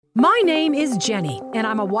My name is Jenny, and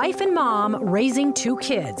I'm a wife and mom raising 2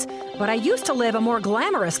 kids. But I used to live a more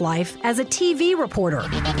glamorous life as a TV reporter.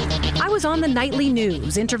 I was on the nightly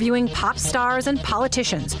news interviewing pop stars and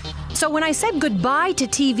politicians. So when I said goodbye to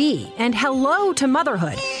TV and hello to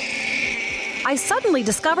motherhood, I suddenly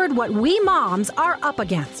discovered what we moms are up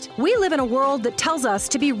against. We live in a world that tells us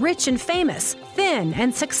to be rich and famous, thin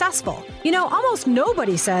and successful. You know, almost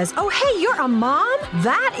nobody says, "Oh, hey, you're a mom?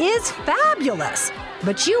 That is fabulous."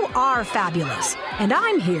 But you are fabulous, and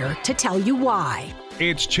I'm here to tell you why.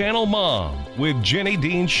 It's Channel Mom with Jenny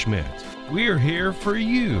Dean Schmidt. We're here for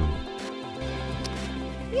you.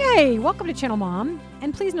 Yay! Welcome to Channel Mom.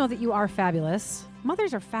 And please know that you are fabulous.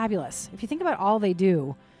 Mothers are fabulous. If you think about all they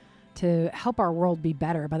do to help our world be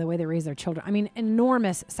better by the way they raise their children. I mean,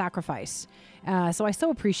 enormous sacrifice. So I so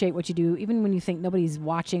appreciate what you do, even when you think nobody's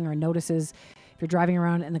watching or notices. If you're driving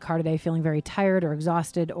around in the car today feeling very tired or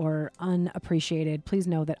exhausted or unappreciated, please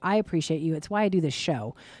know that I appreciate you. It's why I do this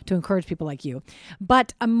show, to encourage people like you.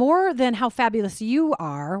 But more than how fabulous you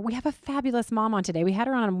are, we have a fabulous mom on today. We had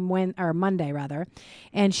her on Monday,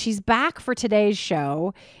 and she's back for today's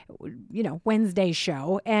show, Wednesday's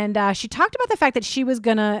show. And she talked about the fact that she was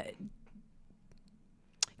going to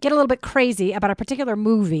get a little bit crazy about a particular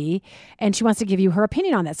movie, and she wants to give you her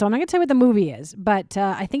opinion on that. So I'm not going to tell you what the movie is, but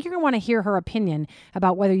I think you're going to want to hear her opinion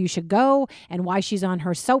about whether you should go and why she's on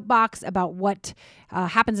her soapbox about what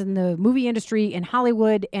happens in the movie industry in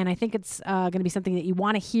Hollywood, and I think it's going to be something that you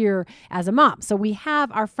want to hear as a mom. So we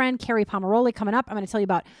have our friend Carrie Pomeroli coming up. I'm going to tell you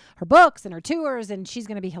about her books and her tours, and she's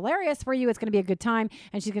going to be hilarious for you. It's going to be a good time,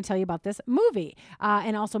 and she's going to tell you about this movie,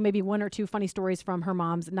 and also maybe 1 or 2 funny stories from her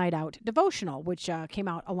Mom's Night Out devotional, which came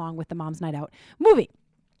out along with the Mom's Night Out movie.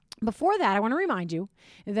 Before that, I want to remind you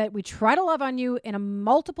that we try to love on you in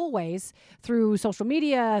multiple ways through social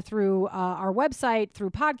media, through our website,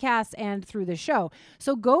 through podcasts, and through the show.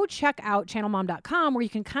 So go check out channelmom.com where you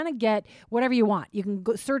can kind of get whatever you want. You can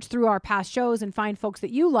go search through our past shows and find folks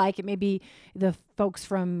that you like. It may be the folks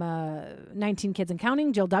from 19 Kids and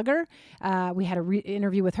Counting, Jill Duggar. We had an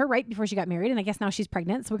interview with her right before she got married, and I guess now she's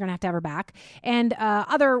pregnant, so we're going to have her back. And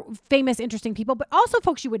other famous, interesting people, but also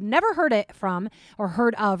folks you would never heard of,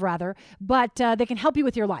 but they can help you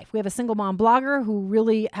with your life. We have a single mom blogger who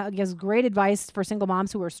really gives great advice for single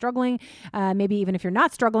moms who are struggling. Maybe even if you're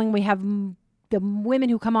not struggling, we have the women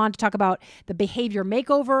who come on to talk about the behavior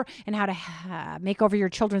makeover and how to make over your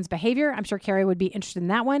children's behavior. I'm sure Carrie would be interested in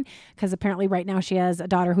that one because apparently right now she has a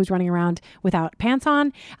daughter who's running around without pants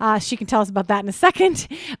on. She can tell us about that in a second.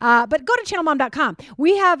 But go to channelmom.com.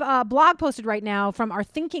 We have a blog posted right now from our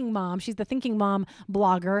Thinking Mom. She's the Thinking Mom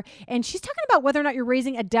blogger, and she's talking about whether or not you're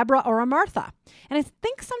raising a Deborah or a Martha. And I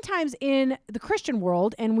think sometimes in the Christian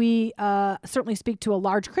world, and we certainly speak to a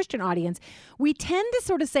large Christian audience, we tend to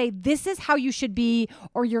sort of say, this is how you should be,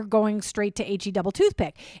 or you're going straight to HE double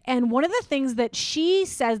toothpick. And one of the things that she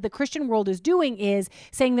says the Christian world is doing is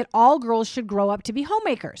saying that all girls should grow up to be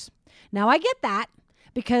homemakers. Now, I get that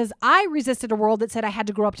because I resisted a world that said I had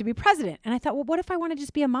to grow up to be president. And I thought, well, what if I want to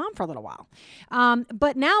just be a mom for a little while?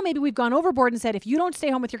 But now maybe we've gone overboard and said, if you don't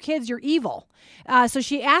stay home with your kids, you're evil. So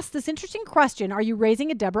she asked this interesting question. Are you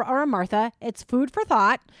raising a Deborah or a Martha? It's food for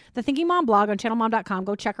thought. The Thinking Mom blog on channelmom.com.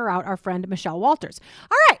 Go check her out, our friend Michelle Walters.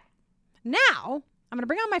 All right. Now, I'm going to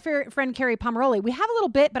bring on my friend Carrie Pomeroli. We have a little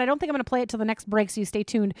bit, but I don't think I'm going to play it till the next break, so you stay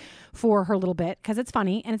tuned for her little bit because it's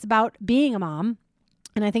funny, and it's about being a mom,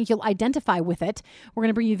 and I think you'll identify with it. We're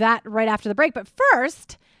going to bring you that right after the break. But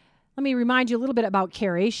first, let me remind you a little bit about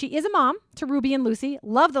Carrie. She is a mom to Ruby and Lucy.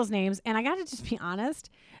 Love those names. And I got to just be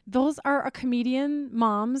honest, those are a comedian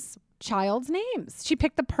mom's child's names. She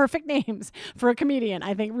picked the perfect names for a comedian.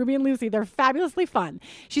 I think Ruby and Lucy, they're fabulously fun.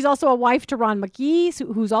 She's also a wife to Ron McGee,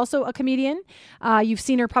 who's also a comedian. You've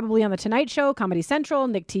seen her probably on The Tonight Show, Comedy Central,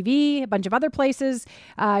 Nick TV, a bunch of other places.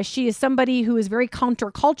 She is somebody who is very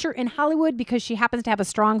counterculture in Hollywood because she happens to have a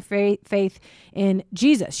strong faith in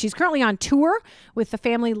Jesus. She's currently on tour with the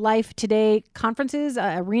Family Life Today conferences,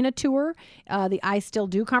 arena tour, the I Still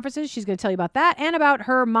Do conferences. She's going to tell you about that and about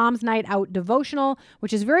her Mom's Night Out devotional,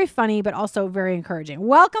 which is very funny, but also very encouraging.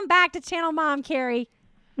 Welcome back to Channel Mom, Carrie.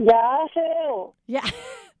 Yahoo! Yeah.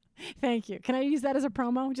 Thank you. Can I use that as a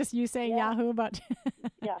promo? Just you saying Yahoo about...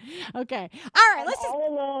 Yeah. Okay. All right. I'm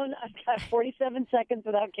all alone. I've got 47 seconds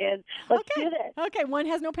without kids. Let's do this. Okay. One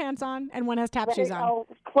has no pants on and one has tap shoes on. Oh,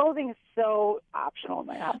 clothing is so optional in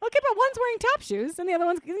my house. Okay, but one's wearing tap shoes and the other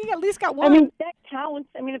one's... You at least got one. I mean, that counts.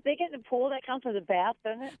 I mean, if they get in the pool, that counts as a bath,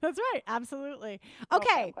 doesn't it? That's right. Absolutely.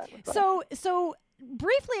 Okay. So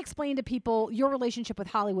briefly explain to people your relationship with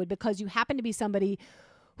Hollywood because you happen to be somebody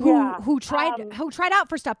who tried out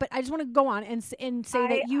for stuff. But I just want to go on and say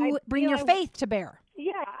that you bring your faith to bear.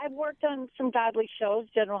 Yeah, worked on some godly shows,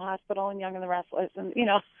 General Hospital and Young and the Restless, and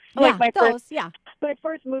Yeah, my those.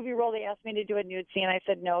 first movie role, they asked me to do a nude scene. I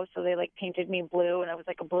said no, so they like painted me blue, and I was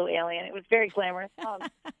like a blue alien. It was very glamorous.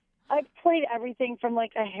 I've played everything from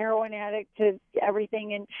like a heroin addict to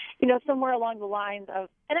everything, and somewhere along the lines of,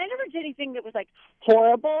 and I never did anything that was like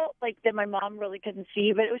horrible, like that my mom really couldn't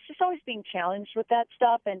see, but it was just always being challenged with that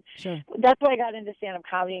stuff, and Sure. that's why I got into stand-up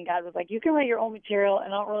comedy. And God was like, you can write your own material,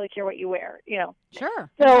 and I don't really care what you wear, Sure.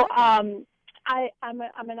 So, Exactly.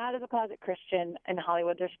 I'm an out of the closet Christian in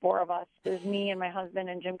Hollywood. There's 4 of us. There's me and my husband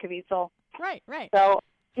and Jim Caviezel. Right. So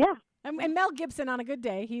yeah. And Mel Gibson on a good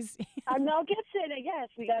day, he's Mel Gibson. Yes,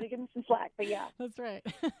 we got to give him some slack. But yeah, that's right.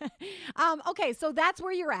 Okay, so that's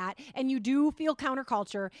where you're at, and you do feel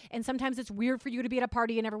counterculture, and sometimes it's weird for you to be at a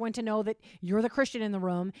party and everyone to know that you're the Christian in the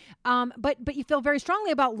room. But you feel very strongly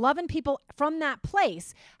about loving people from that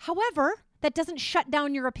place. However, that doesn't shut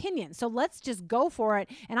down your opinion. So let's just go for it,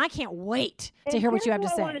 and I can't wait to hear what you have to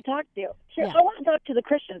say. I want to talk to you. Sure, Yeah. I want to talk to the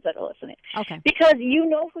Christians that are listening. Okay. Because you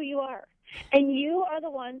know who you are. And you are the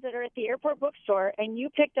ones that are at the airport bookstore, and you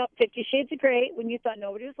picked up 50 Shades of Grey when you thought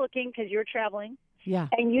nobody was looking because you were traveling. Yeah.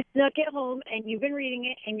 And you snuck it home, and you've been reading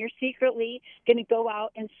it, and you're secretly going to go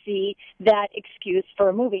out and see that excuse for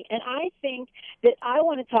a movie. And I think that I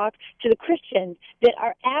want to talk to the Christians that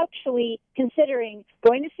are actually considering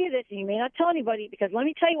going to see this, and you may not tell anybody, because let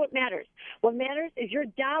me tell you what matters. What matters is your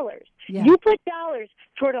dollars. Yeah. You put dollars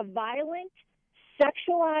toward a violent,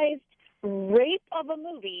 sexualized rape of a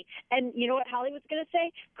movie, and you know what Hollywood's going to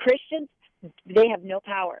say? Christians, they have no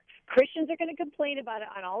power. Christians are going to complain about it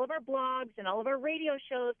on all of our blogs and all of our radio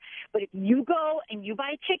shows, but if you go and you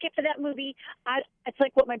buy a ticket for that movie, it's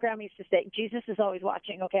like what my grandma used to say, Jesus is always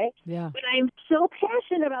watching, okay? Yeah. But I am so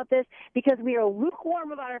passionate about this because we are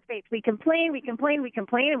lukewarm about our faith. We complain,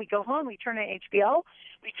 and we go home, we turn on HBO,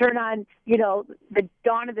 we turn on, the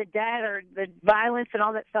Dawn of the Dead or the violence and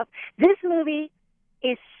all that stuff. This movie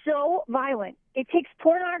is so violent. It takes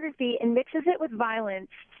pornography and mixes it with violence,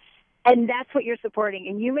 and that's what you're supporting.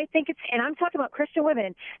 And you may think and I'm talking about Christian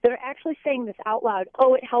women that are actually saying this out loud.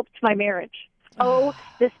 Oh, it helped my marriage. Oh,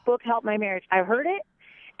 this book helped my marriage. I heard it,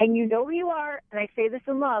 and you know who you are, and I say this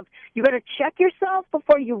in love. You got to check yourself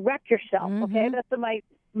before you wreck yourself, okay? That's what my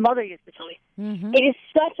mother used to tell me. Mm-hmm. It is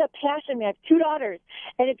such a passion. I have 2 daughters.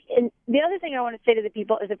 And the other thing I want to say to the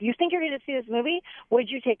people is if you think you're going to see this movie, would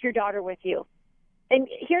you take your daughter with you? And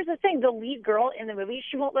here's the thing, the lead girl in the movie,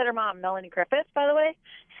 she won't let her mom, Melanie Griffith, by the way,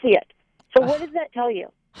 see it. So what does that tell you?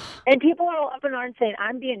 And people are all up in arms saying,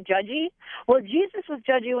 I'm being judgy. Well, Jesus was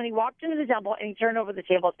judgy when he walked into the temple and he turned over the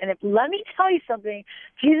tables. And let me tell you something,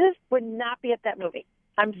 Jesus would not be at that movie.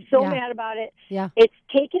 I'm so mad about it. Yeah. It's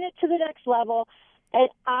taken it to the next level. And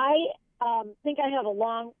I think I have a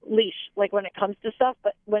long leash, like when it comes to stuff,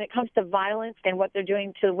 but when it comes to violence and what they're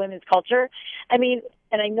doing to women's culture, I mean,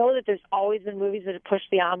 and I know that there's always been movies that have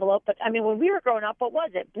pushed the envelope, but I mean, when we were growing up, what was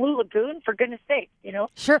it? Blue Lagoon, for goodness sake,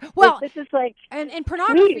 Sure. Well, this is like, and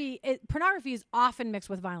pornography is often mixed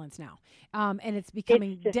with violence now, and it's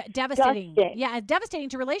becoming devastating. Yeah, it's devastating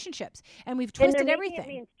to relationships, and we've twisted everything. It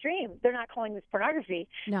mainstream. They're not calling this pornography.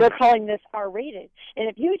 No. They're calling this R-rated. And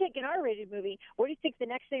if you take an R-rated movie, what do you think the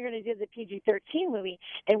next thing you're going to do is a PG-13 movie?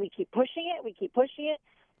 And we keep pushing it.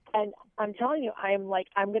 And I'm telling you, I'm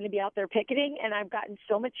going to be out there picketing, and I've gotten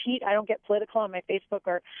so much heat. I don't get political on my Facebook,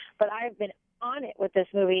 but I've been on it with this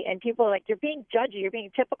movie, and people are like, you're being judgy, you're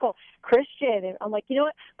being a typical Christian. And I'm like, you know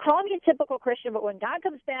what? Call me a typical Christian, but when God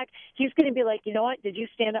comes back, he's going to be like, you know what? Did you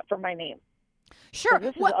stand up for my name? Sure.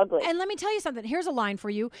 This is ugly. And let me tell you something. Here's a line for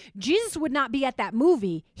you. Jesus would not be at that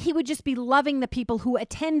movie. He would just be loving the people who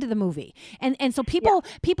attend the movie. And so people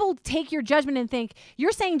take your judgment and think,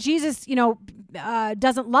 you're saying Jesus,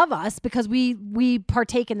 doesn't love us because we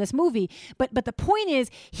partake in this movie. But the point is,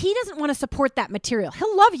 he doesn't want to support that material.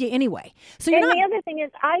 He'll love you anyway. So the other thing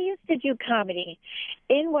is, I used to do comedy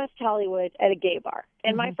in West Hollywood at a gay bar.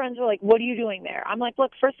 And my friends were like, what are you doing there? I'm like,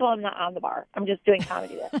 look, first of all, I'm not on the bar. I'm just doing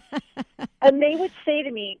comedy there. And they would say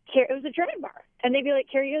to me, it was a German bar. And they'd be like,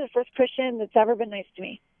 Carrie, you're the first Christian that's ever been nice to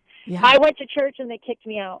me. Yeah. I went to church and they kicked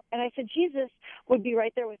me out. And I said, Jesus would be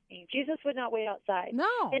right there with me. Jesus would not wait outside. No.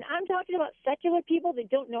 And I'm talking about secular people that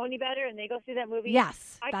don't know any better and they go see that movie.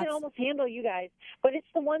 Yes. I can almost handle you guys. But it's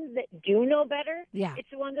the ones that do know better. Yeah. It's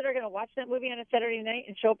the ones that are going to watch that movie on a Saturday night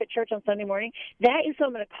and show up at church on Sunday morning. That is what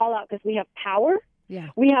I'm going to call out because we have power. Yeah.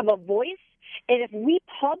 We have a voice. And if we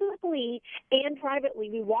publicly and privately,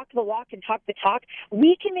 we walk the walk and talk the talk,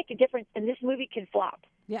 we can make a difference, and this movie can flop.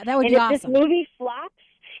 Yeah, that would be awesome. And if this movie flops,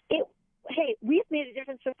 hey, we've made a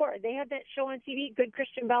difference before. They had that show on TV, Good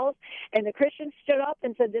Christian Bells, and the Christians stood up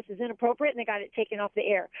and said this is inappropriate, and they got it taken off the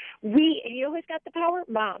air. And you know who's got the power?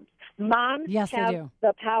 Moms. Moms Yes, have they do.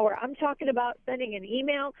 the power. I'm talking about sending an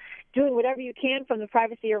email, doing whatever you can from the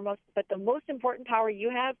privacy of your most, but the most important power you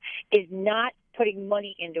have is not putting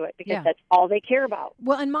money into it, because that's all they care about.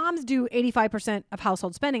 Well, and moms do 85% of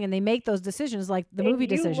household spending, and they make those decisions like the movie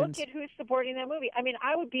decisions. Look at who's supporting that movie. I mean,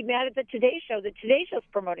 I would be mad at the Today Show. The Today Show's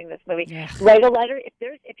promoting this movie. Yeah. Write a letter.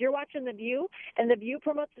 If you're watching The View and The View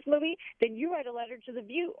promotes this movie, then you write a letter to The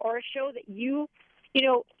View or a show that you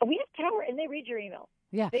know, we have power, and they read your email.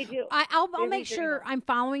 Yeah, they do. I'll make sure I'm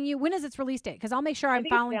following you. When is its release date? Because I'll make sure I'm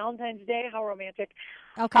following. It's Valentine's Day. How romantic.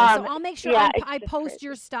 Okay, so I'll make sure I post crazy.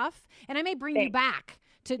 your stuff, and I may bring you back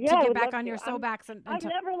to get back on your soapbox. I've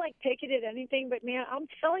never picketed anything, but man, I'm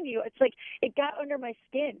telling you, it's like it got under my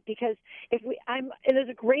skin, because there's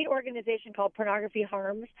a great organization called Pornography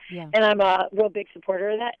Harms, and I'm a real big supporter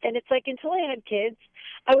of that. And it's like, until I had kids,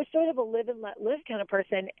 I was sort of a live and let live kind of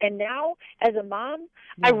person, and now as a mom,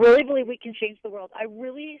 I really believe we can change the world. I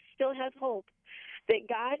really still have hope that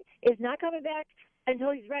God is not coming back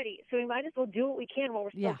until He's ready. So we might as well do what we can while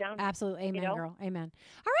we're still down. Absolutely, amen, girl, amen.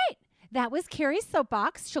 All right. That was Carrie's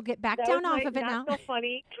soapbox. She'll get back down off of it now. Not so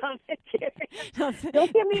funny commentary.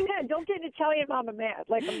 Don't get me mad. Don't get an Italian mama mad.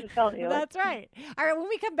 Like I'm just telling you. That's right. All right. When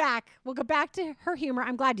we come back, we'll go back to her humor.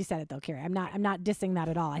 I'm glad you said it though, Carrie. I'm not dissing that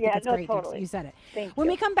at all. I think it's great. Totally. You said it. Thank when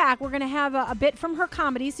you. we come back, we're going to have a bit from her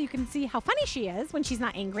comedy, so you can see how funny she is when she's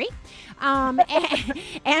not angry,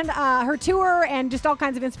 and her tour, and just all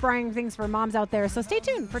kinds of inspiring things for moms out there. So stay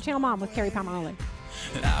tuned for Channel Mom with Carrie Pomeroli.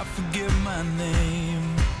 I forget my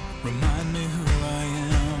name. Remind me who I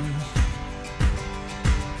am.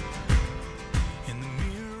 In the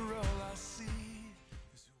mirror, all I see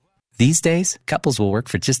is who I... These days, couples will work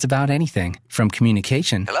for just about anything. From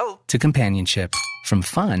communication to companionship. From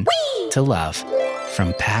fun to love.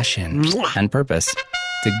 From passion and purpose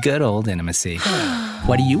to good old intimacy.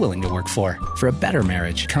 What are you willing to work for? For a better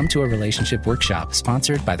marriage, come to a relationship workshop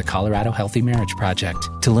sponsored by the Colorado Healthy Marriage Project.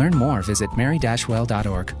 To learn more, visit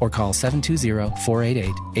mary-well.org or call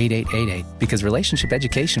 720-488-8888, because relationship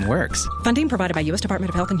education works. Funding provided by U.S. Department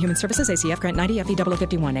of Health and Human Services, ACF Grant 90 FE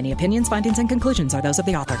 51. Any opinions, findings, and conclusions are those of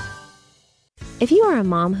the author. If you are a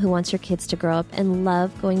mom who wants your kids to grow up and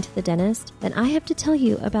love going to the dentist, then I have to tell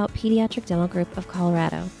you about Pediatric Dental Group of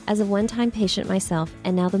Colorado. As a one-time patient myself,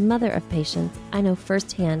 and now the mother of patients, I know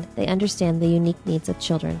firsthand they understand the unique needs of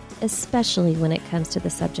children, especially when it comes to the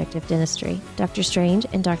subject of dentistry. Dr. Strange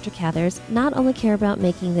and Dr. Cathers not only care about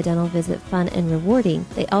making the dental visit fun and rewarding,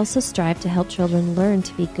 they also strive to help children learn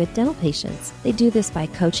to be good dental patients. They do this by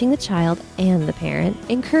coaching the child and the parent,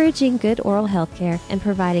 encouraging good oral health care, and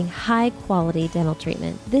providing high-quality dental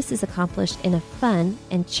treatment. This is accomplished in a fun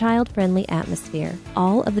and child-friendly atmosphere.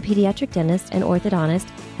 All of the pediatric dentists and orthodontists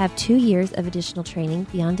have 2 years of additional training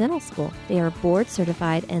beyond dental school. They are board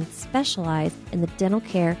certified and specialize in the dental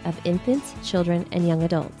care of infants, children, and young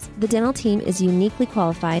adults. The dental team is uniquely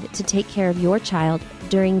qualified to take care of your child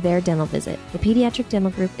during their dental visit. The Pediatric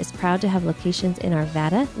Dental Group is proud to have locations in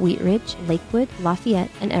Arvada, Wheat Ridge, Lakewood,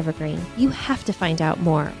 Lafayette, and Evergreen. You have to find out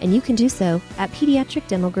more, and you can do so at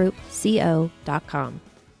pediatricdentalgroupco.com.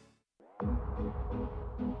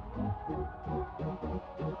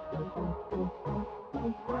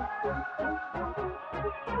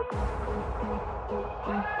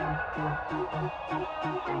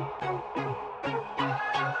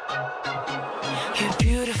 You're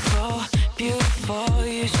beautiful, beautiful,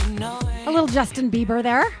 you should know it. A little Justin Bieber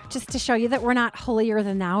there, just to show you that we're not holier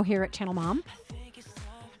than thou here at Channel Mom.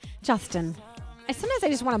 Justin, sometimes I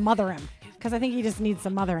just want to mother him, because I think he just needs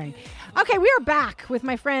some mothering. Okay, we are back with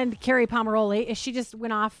my friend Carrie Pomeroli. She just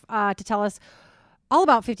went off to tell us all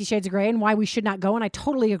about 50 Shades of Grey and why we should not go, and I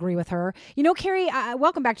totally agree with her. You know, Carrie,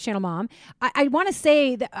 welcome back to Channel Mom. I want to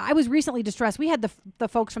say that I was recently distressed. We had the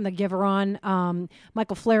folks from The Giver on,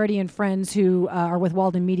 Michael Flaherty and friends who are with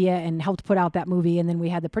Walden Media and helped put out that movie, and then we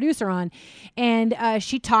had the producer on, and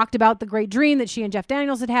she talked about the great dream that she and Jeff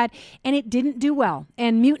Daniels had, and it didn't do well.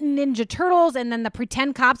 And Mutant Ninja Turtles, and then the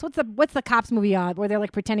Pretend Cops. What's the cops movie where they're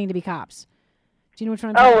like pretending to be cops? Do you know which one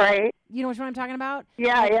I'm talking about? Right. You know which one I'm talking about?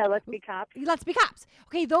 Yeah, Let's Be Cops. Let's Be Cops.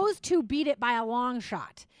 Okay, those two beat it by a long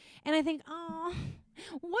shot. And I think, oh,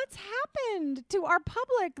 What's happened to our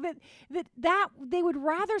public that they would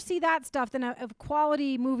rather see that stuff than a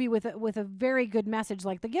quality movie with a very good message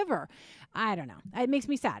like The Giver? I don't know. It makes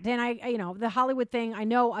me sad. And the Hollywood thing I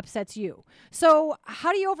know upsets you. So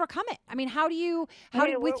how do you overcome it? I mean,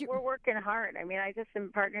 we're working hard. I mean, I just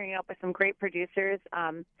am partnering up with some great producers,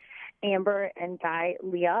 Amber and Guy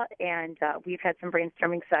Leah, and we've had some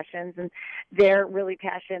brainstorming sessions, and they're really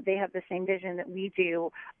passionate. They have the same vision that we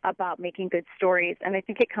do about making good stories, and I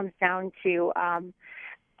think it comes down to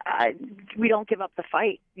we don't give up the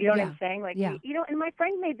fight. You know what I'm saying? Like, and my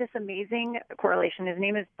friend made this amazing correlation. His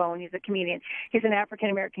name is Bone. He's a comedian. He's an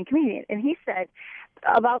African-American comedian, and he said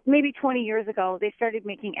about maybe 20 years ago, they started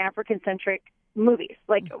making African-centric movies.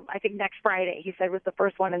 Like, I think Next Friday, he said, was the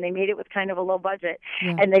first one, and they made it with kind of a low budget,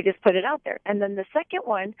 and they just put it out there. And then the second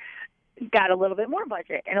one got a little bit more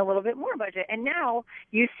budget and a little bit more budget. And now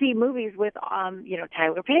you see movies with,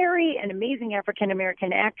 Tyler Perry and amazing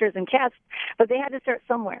African-American actors and cast, but they had to start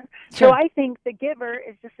somewhere. Sure. So I think The Giver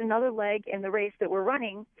is just another leg in the race that we're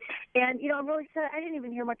running. And, I'm really sad. I didn't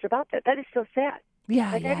even hear much about that. That is so sad.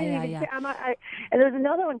 And there's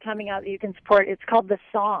another one coming out that you can support. It's called The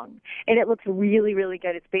Song, and it looks really, really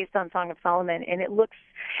good. It's based on Song of Solomon, and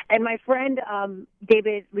my friend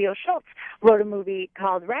David Leo Schultz wrote a movie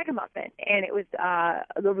called Ragamuffin, and it was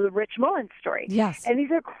the Rich Mullins story. Yes. And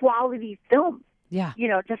these are quality films. Yeah.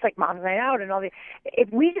 Just like Mom's Night Out and all the. If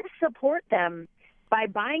we just support them by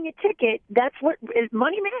buying a ticket, that's what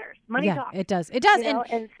money matters. Money talks. It does. It does.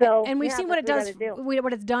 And we've seen what it does,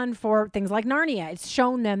 what it's done for things like Narnia. It's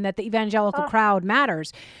shown them that the evangelical crowd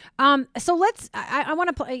matters. So let's, I want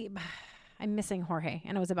to play, I'm missing Jorge,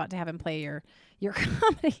 and I was about to have him play your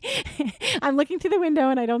comedy. I'm looking through the window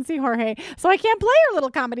and I don't see Jorge, so I can't play your little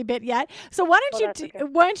comedy bit yet. So why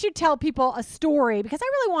don't you tell people a story? Because I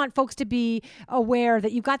really want folks to be aware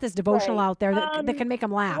that you've got this devotional out there that can make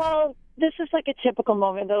them laugh. Well, this is like a typical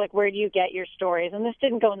moment. They're like, where do you get your stories? And this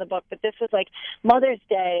didn't go in the book, but this was like Mother's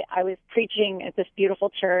Day. I was preaching at this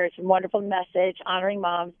beautiful church, wonderful message, honoring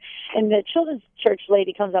moms. And the children's church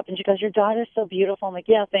lady comes up and she goes, your daughter's so beautiful. I'm like,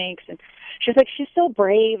 yeah, thanks. And she's like, she's so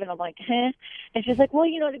brave. And I'm like, huh? And she's like, well,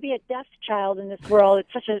 to be a deaf child in this world,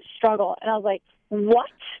 it's such a struggle. And I was like, what?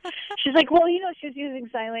 She's like, well, she's using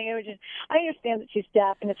sign language, and I understand that she's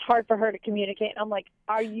deaf, and it's hard for her to communicate. And I'm like,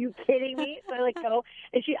 are you kidding me? So I go,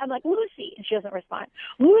 and I'm like, Lucy, and she doesn't respond.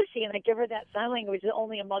 Lucy, and I give her that sign language that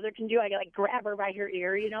only a mother can do. I grab her by her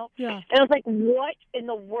ear, Yeah. And I was like, what in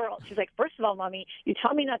the world? She's like, first of all, Mommy, you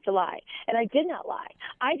taught me not to lie, and I did not lie.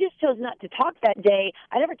 I just chose not to talk that day.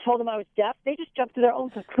 I never told them I was deaf. They just jumped to their own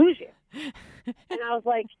conclusion. And I was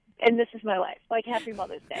like, and this is my life. Like, happy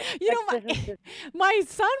Mother's Day. My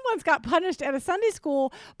son once got punished at a Sunday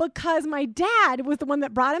school because my dad was the one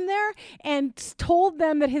that brought him there and told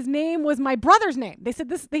them that his name was my brother's name. He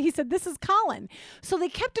said, this is Colin. So they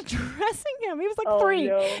kept addressing him. He was like 3.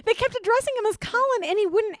 No. They kept addressing him as Colin, and he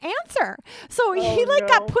wouldn't answer. So he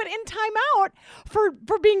got put in timeout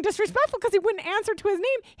for being disrespectful because he wouldn't answer to his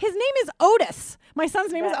name. His name is Otis. My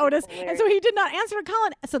son's name is Otis. Hilarious. And so he did not answer to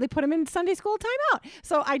Colin. So they put him in Sunday school timeout.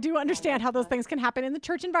 So I do understand how those things can happen in the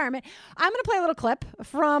church environment. I'm going to play a little clip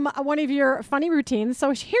from one of your funny routines.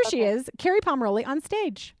 So here she is, Carrie Pomeroli on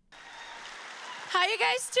stage. How you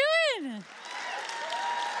guys doing?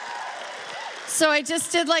 So I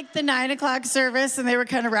just did the 9:00 service, and they were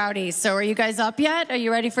kind of rowdy. So are you guys up yet? Are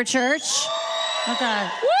you ready for church? Okay.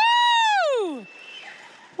 Woo!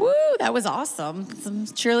 Woo! That was awesome. Some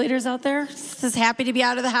cheerleaders out there. Just happy to be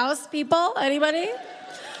out of the house, people. Anybody?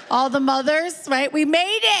 All the mothers, right? We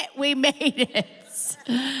made it. We made it.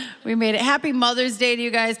 We made it. Happy Mother's Day to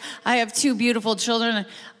you guys. I have 2 beautiful children.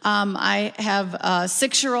 I have a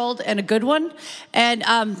 6-year-old and a good one. And,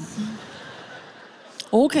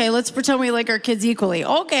 okay, let's pretend we like our kids equally.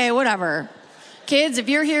 Okay, whatever. Kids, if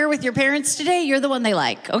you're here with your parents today, you're the one they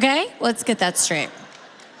like, okay? Let's get that straight.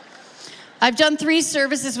 I've done 3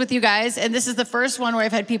 services with you guys, and this is the first one where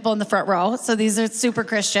I've had people in the front row. So these are super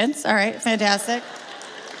Christians. All right, fantastic.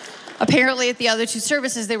 Apparently, at the other 2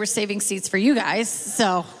 services, they were saving seats for you guys.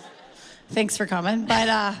 So, thanks for coming.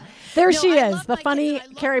 But there she is, the funny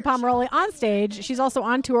Carrie Pomeroli on stage. She's also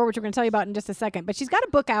on tour, which we're going to tell you about in just a second. But she's got a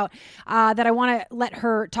book out that I want to let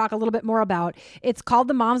her talk a little bit more about. It's called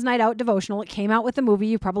The Mom's Night Out Devotional. It came out with the movie.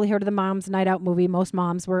 You've probably heard of the Mom's Night Out movie. Most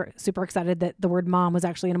moms were super excited that the word mom was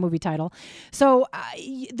actually in a movie title. So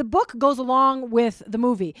the book goes along with the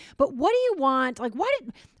movie. But what do you want?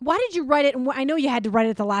 Why did you write it? And I know you had to write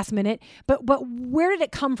it at the last minute, but where did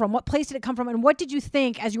it come from? What place did it come from? And what did you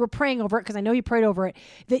think as you were praying over it? Because I know you prayed over it,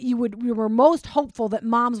 that you you were most hopeful that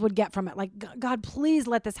moms would get from it? Like, God, please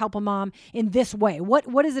let this help a mom in this way.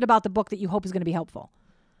 What is it about the book that you hope is going to be helpful?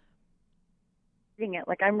 It.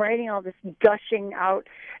 Like, I'm writing all this, gushing out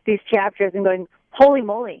these chapters and going, holy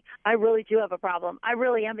moly, I really do have a problem. I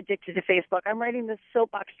really am addicted to Facebook. I'm writing this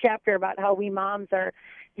soapbox chapter about how we moms are,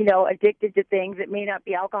 addicted to things. It may not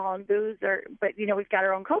be alcohol and booze, but we've got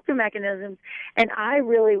our own coping mechanisms. And I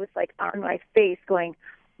really was like on my face going,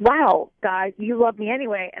 wow, God, you love me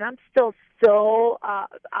anyway. And I'm still so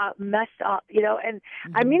messed up, and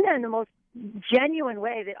I mean that in the most genuine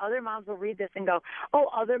way, that other moms will read this and go, oh,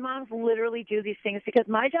 other moms literally do these things, because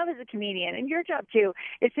my job as a comedian, and your job too,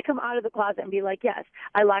 is to come out of the closet and be like, yes,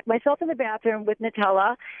 I lock myself in the bathroom with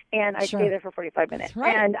Nutella and I stay there for 45 minutes.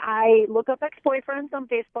 Right. And I look up ex-boyfriends on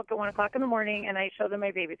Facebook at 1 o'clock in the morning and I show them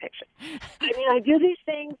my baby picture. I mean, I do these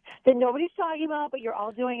things that nobody's talking about, but you're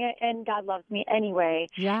all doing it, and God loves me anyway.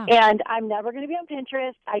 Yeah. And I'm never going to be on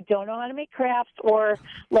Pinterest. I don't know how to make crafts or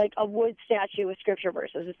like a wood statue with scripture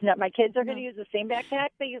verses. It's not, my kids are going to use the same backpack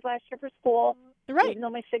they used last year for school. Right. Even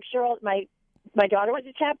though my 6-year-old, my daughter went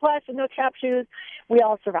to Tap Plus and no tap shoes, we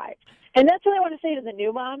all survived. And that's what I want to say to the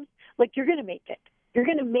new moms. Like, you're going to make it. You're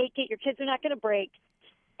going to make it. Your kids are not going to break.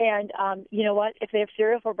 And you know what? If they have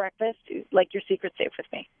cereal for breakfast, like, your secret's safe with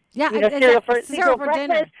me. Yeah, cereal for breakfast,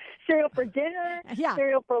 dinner. Cereal for dinner, yeah.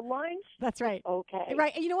 Cereal for lunch. That's right. Okay.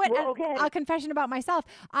 Right. You know what? Okay. A confession about myself.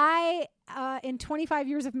 I, in 25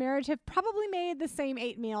 years of marriage, have probably made the same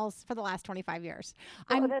 8 meals for the last 25 years.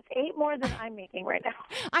 That's 8 more than I'm making right now.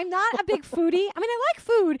 I'm not a big foodie. I mean, I like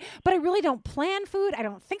food, but I really don't plan food. I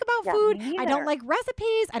don't think about food. I don't like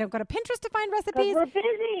recipes. I don't go to Pinterest to find recipes. We're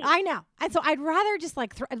busy. I know. And so I'd rather just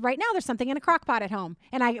like, right now there's something in a crock pot at home,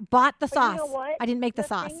 and I bought the sauce. You know what? I didn't make the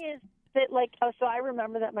sauce. Thing is that, so I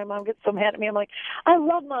remember that my mom gets so mad at me. I'm like, I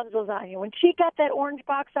love Mom's lasagna. When she got that orange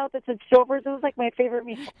box out that said Stouffer's, it was like my favorite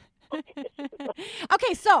meal.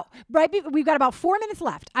 Okay, so we've got about 4 minutes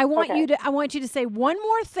left. I want you to say one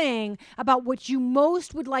more thing about what you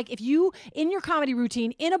most would like, if you, in your comedy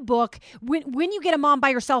routine, in a book, when you get a mom by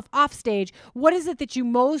yourself off stage, what is it that you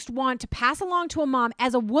most want to pass along to a mom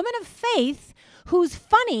as a woman of faith who's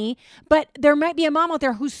funny, but there might be a mom out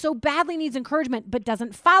there who so badly needs encouragement but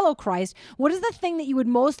doesn't follow Christ? What is the thing that you would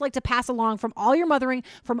most like to pass along from all your mothering,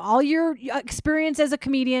 from all your experience as a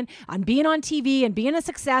comedian, on being on TV and being a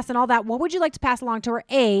success and all that? What would you like to pass along to her,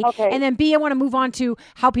 A? Okay. And then B, I want to move on to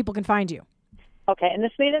how people can find you. Okay, and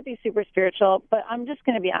this may not be super spiritual, but I'm just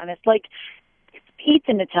going to be honest. Like, eat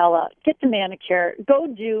the Nutella, get the manicure, go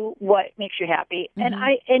do what makes you happy. Mm-hmm.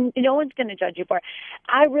 And no one's going to judge you for it.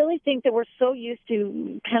 I really think that we're so used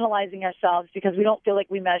to penalizing ourselves because we don't feel like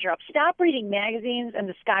we measure up. Stop reading magazines and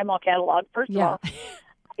the Sky Mall catalog, first of all.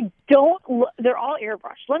 They're all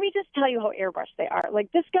airbrushed. Let me just tell you how airbrushed they are.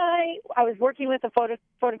 Like, this guy, I was working with a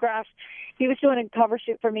photograph. He was doing a cover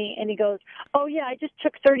shoot for me, and he goes, oh, yeah, I just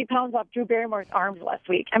took 30 pounds off Drew Barrymore's arms last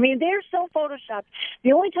week. I mean, they're so photoshopped.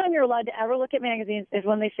 The only time you're allowed to ever look at magazines is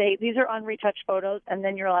when they say, these are unretouched photos, and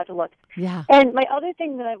then you're allowed to look. Yeah. And my other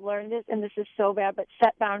thing that I've learned is, and this is so bad, but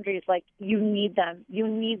set boundaries. Like, you need them. You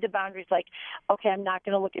need the boundaries. Like, okay, I'm not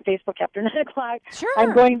going to look at Facebook after 9 o'clock. Sure.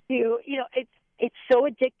 I'm going to, it's so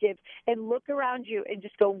addictive. And look around you and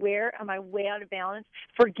just go, where am I way out of balance?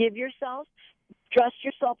 Forgive yourself. Dust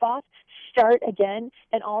yourself off. Start again.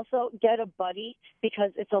 And also get a buddy,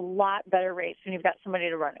 because it's a lot better race when you've got somebody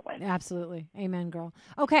to run it with. Absolutely. Amen, girl.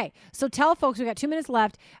 Okay, so tell folks, we've got 2 minutes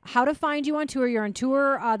left, how to find you on tour. You're on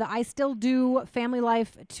tour, the I Still Do Family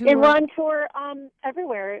Life Tour. And we're on tour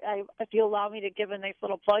everywhere. If you allow me to give a nice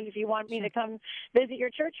little plug, if you want me to come visit your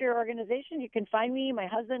church, your organization, you can find me, my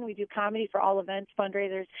husband. We do comedy for all events,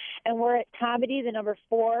 fundraisers, and we're at comedy, the number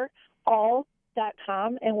 4,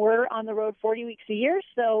 all.com, and we're on the road 40 weeks a year.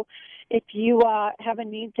 So if you have a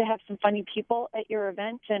need to have some funny people at your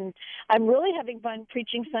event, and I'm really having fun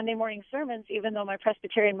preaching Sunday morning sermons, even though my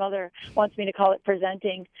Presbyterian mother wants me to call it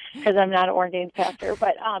presenting because I'm not an ordained pastor.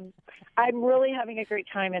 But I'm really having a great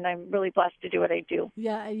time, and I'm really blessed to do what I do.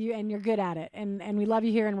 Yeah, and you're good at it, and we love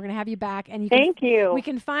you here, and we're going to have you back. And Thank you. We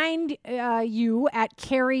can find you at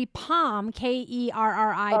Kerry Pom,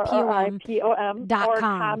 KERRIPOM.com. Or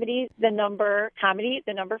comedy, the number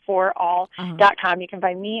 4, all.com. You can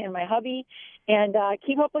find me and my hubby, And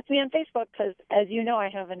keep up with me on Facebook because, as you know, I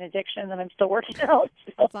have an addiction that I'm still working out.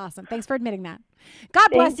 So. That's awesome. Thanks for admitting that. God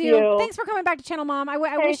bless Thank you. Thanks for coming back to Channel Mom. I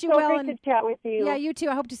wish you so well. Great to chat with you. Yeah, you too.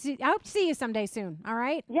 I hope to see you someday soon. All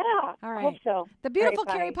right. Yeah. All right. I hope so. The beautiful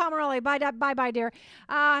Right, Carrie Pomerelli. Bye, dear.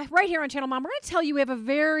 Right here on Channel Mom. We're going to tell you we have a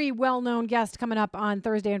very well-known guest coming up on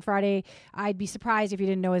Thursday and Friday. I'd be surprised if you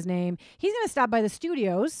didn't know his name. He's going to stop by the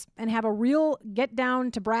studios and have a real get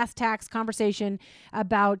down to brass tacks conversation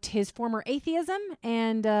about his former atheism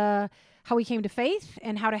and how he came to faith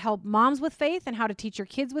and how to help moms with faith and how to teach your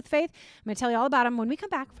kids with faith. I'm going to tell you all about him when we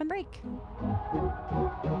come back from break.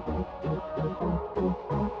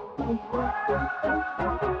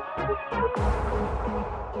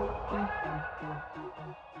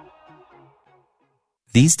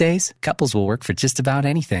 These days, couples will work for just about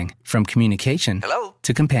anything, from communication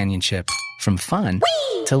to companionship, from fun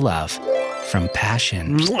to love, from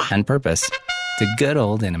passion and purpose to good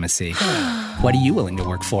old intimacy. What are you willing to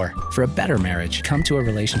work for? For a better marriage, come to a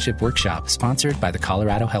relationship workshop sponsored by the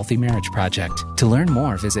Colorado Healthy Marriage Project. To learn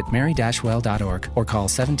more, visit mary-well.org or call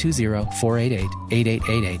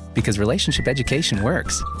 720-488-8888 because relationship education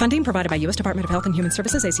works. Funding provided by U.S. Department of Health and Human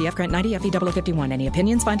Services, ACF Grant 90, FE 51. Any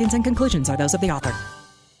opinions, findings, and conclusions are those of the author.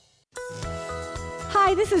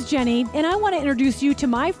 Hi, this is Jenny, and I want to introduce you to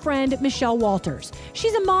my friend, Michelle Walters.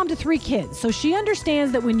 She's a mom to 3 kids, so she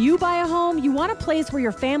understands that when you buy a home, you want a place where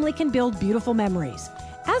your family can build beautiful memories.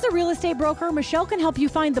 As a real estate broker, Michelle can help you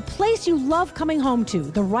find the place you love coming home to,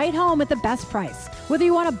 the right home at the best price. Whether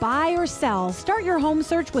you want to buy or sell, start your home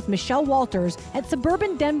search with Michelle Walters at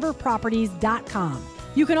suburbandenverproperties.com.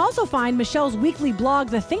 You can also find Michelle's weekly blog,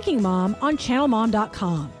 The Thinking Mom, on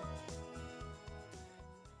channelmom.com.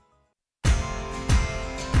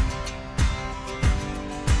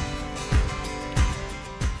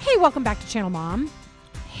 Hey, welcome back to Channel Mom.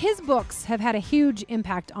 His books have had a huge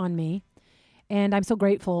impact on me, and I'm so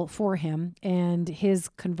grateful for him and his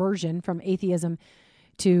conversion from atheism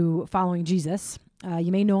to following Jesus.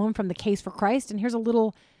 You may know him from The Case for Christ, and here's a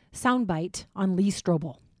little soundbite on Lee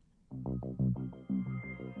Strobel.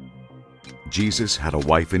 Jesus had a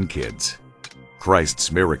wife and kids.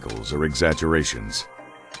 Christ's miracles are exaggerations.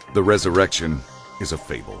 The resurrection is a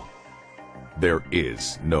fable. There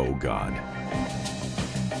is no God.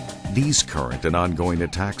 These current and ongoing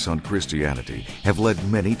attacks on Christianity have led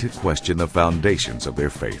many to question the foundations of their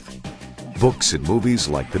faith. Books and movies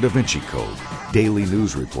like The Da Vinci Code, daily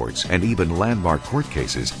news reports, and even landmark court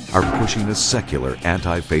cases are pushing a secular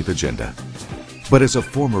anti-faith agenda. But as a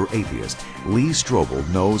former atheist, Lee Strobel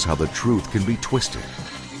knows how the truth can be twisted.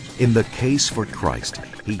 In The Case for Christ,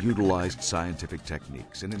 he utilized scientific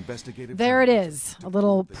techniques and investigative... There it is, a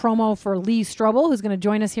little promo for Lee Strobel, who's going to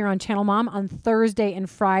join us here on Channel Mom on Thursday and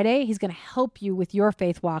Friday. He's going to help you with your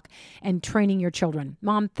faith walk and training your children.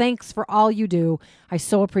 Mom, thanks for all you do. I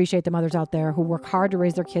so appreciate the mothers out there who work hard to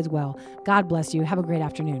raise their kids well. God bless you. Have a great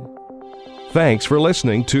afternoon. Thanks for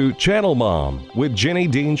listening to Channel Mom with Jenny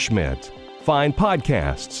Dean Schmidt. Find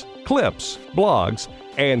podcasts, clips, blogs,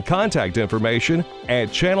 and contact information at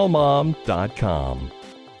channelmom.com.